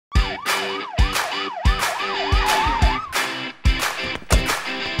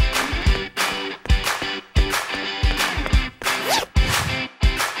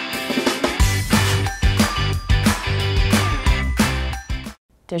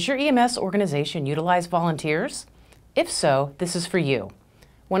Does your EMS organization utilize volunteers? If so, this is for you.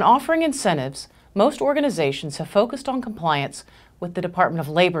 When offering incentives, most organizations have focused on compliance with the Department of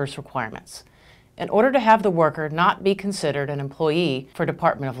Labor's requirements. In order to have the worker not be considered an employee for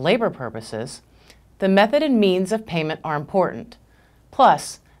Department of Labor purposes, the method and means of payment are important.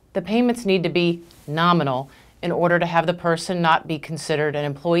 Plus, the payments need to be nominal in order to have the person not be considered an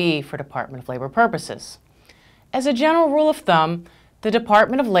employee for Department of Labor purposes. As a general rule of thumb, the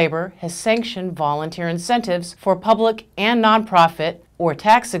Department of Labor has sanctioned volunteer incentives for public and nonprofit or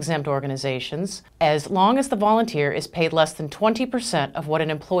tax-exempt organizations as long as the volunteer is paid less than 20% of what an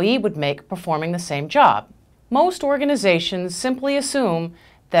employee would make performing the same job. Most organizations simply assume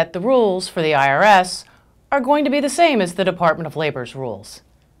that the rules for the IRS are going to be the same as the Department of Labor's rules.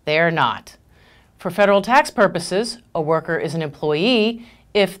 They are not. For federal tax purposes, a worker is an employee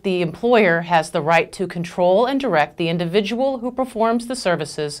if the employer has the right to control and direct the individual who performs the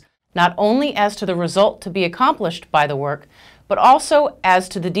services, not only as to the result to be accomplished by the work, but also as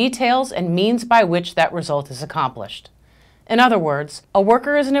to the details and means by which that result is accomplished. In other words, a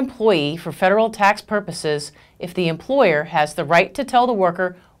worker is an employee for federal tax purposes if the employer has the right to tell the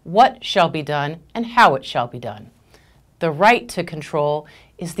worker what shall be done and how it shall be done. The right to control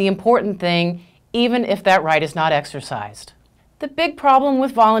is the important thing, even if that right is not exercised. The big problem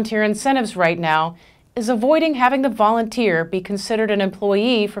with volunteer incentives right now is avoiding having the volunteer be considered an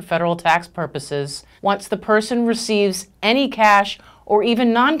employee for federal tax purposes once the person receives any cash or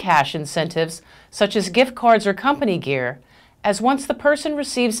even non-cash incentives such as gift cards or company gear, as once the person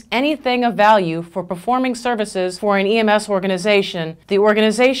receives anything of value for performing services for an EMS organization, the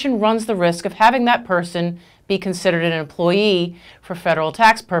organization runs the risk of having that person be considered an employee for federal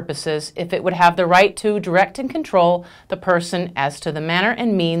tax purposes if it would have the right to direct and control the person as to the manner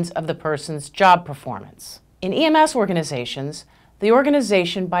and means of the person's job performance. In EMS organizations, the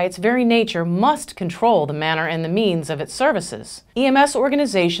organization by its very nature must control the manner and the means of its services. EMS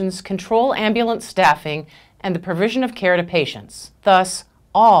organizations control ambulance staffing and the provision of care to patients. Thus,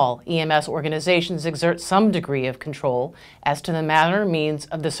 all EMS organizations exert some degree of control as to the manner and means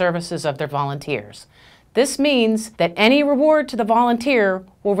of the services of their volunteers. This means that any reward to the volunteer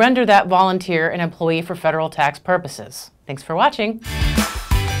will render that volunteer an employee for federal tax purposes. Thanks for watching.